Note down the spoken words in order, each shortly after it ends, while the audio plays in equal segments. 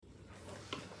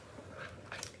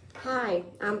Hi,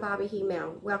 I'm Bobby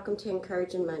Hemel. Welcome to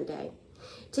Encouraging Monday.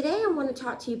 Today I want to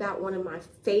talk to you about one of my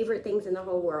favorite things in the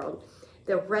whole world,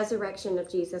 the resurrection of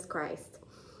Jesus Christ.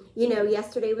 You know,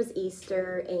 yesterday was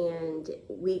Easter and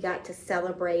we got to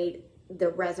celebrate the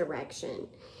resurrection.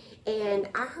 And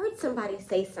I heard somebody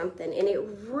say something and it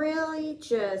really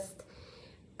just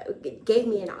gave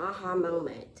me an aha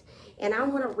moment. And I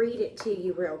want to read it to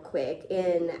you real quick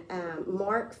in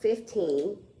Mark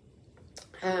 15,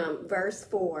 verse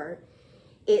 4.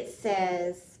 It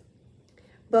says,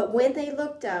 "But when they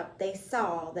looked up, they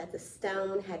saw that the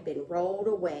stone had been rolled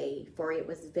away, for it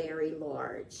was very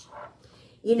large."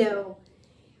 You know,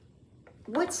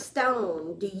 what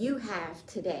stone do you have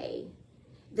today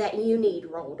that you need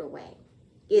rolled away?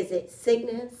 Is it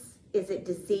sickness? Is it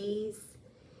disease?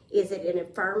 Is it an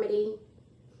infirmity?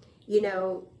 You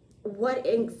know, what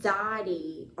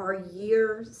anxiety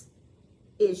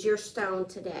is your stone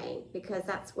today? Because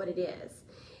that's what it is.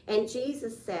 And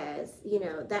Jesus says,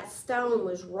 that stone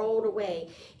was rolled away.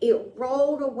 It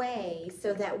rolled away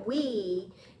so that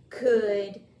we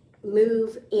could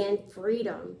move in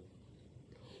freedom.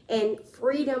 And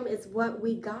freedom is what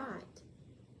we got.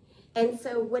 And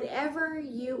so whatever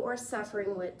you are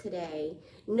suffering with today,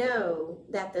 know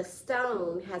that the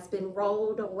stone has been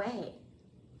rolled away.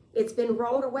 It's been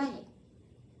rolled away.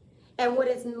 And what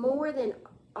is more than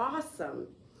awesome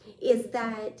is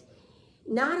that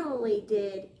not only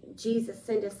did Jesus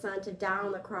send his son to die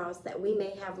on the cross that we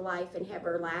may have life and have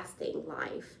everlasting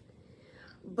life,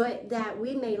 but that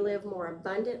we may live more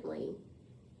abundantly,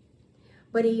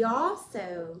 but he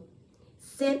also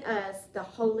sent us the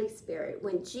Holy Spirit.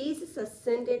 When Jesus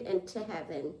ascended into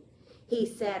heaven, he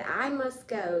said, "I must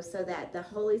go so that the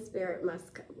Holy Spirit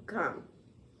must come."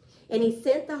 And he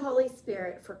sent the Holy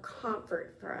Spirit for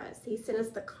comfort for us. He sent us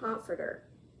the Comforter.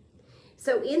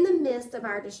 So in the midst of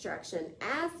our destruction,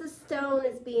 as the stone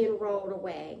is being rolled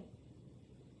away,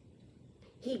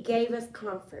 he gave us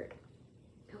comfort.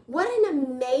 What an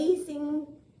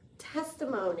amazing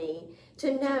testimony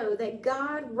to know that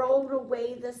God rolled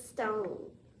away the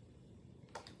stone.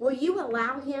 Will you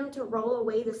allow him to roll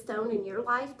away the stone in your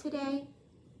life today?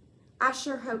 I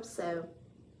sure hope so.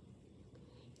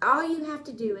 All you have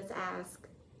to do is ask.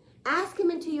 Ask him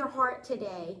into your heart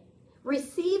today.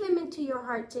 Receive him into your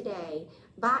heart today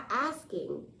by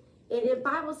asking. And the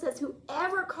Bible says,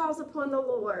 whoever calls upon the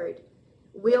Lord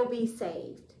will be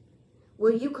saved.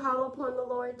 Will you call upon the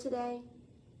Lord today?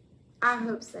 I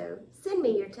hope so. Send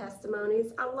me your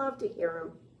testimonies. I love to hear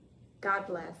them. God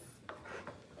bless.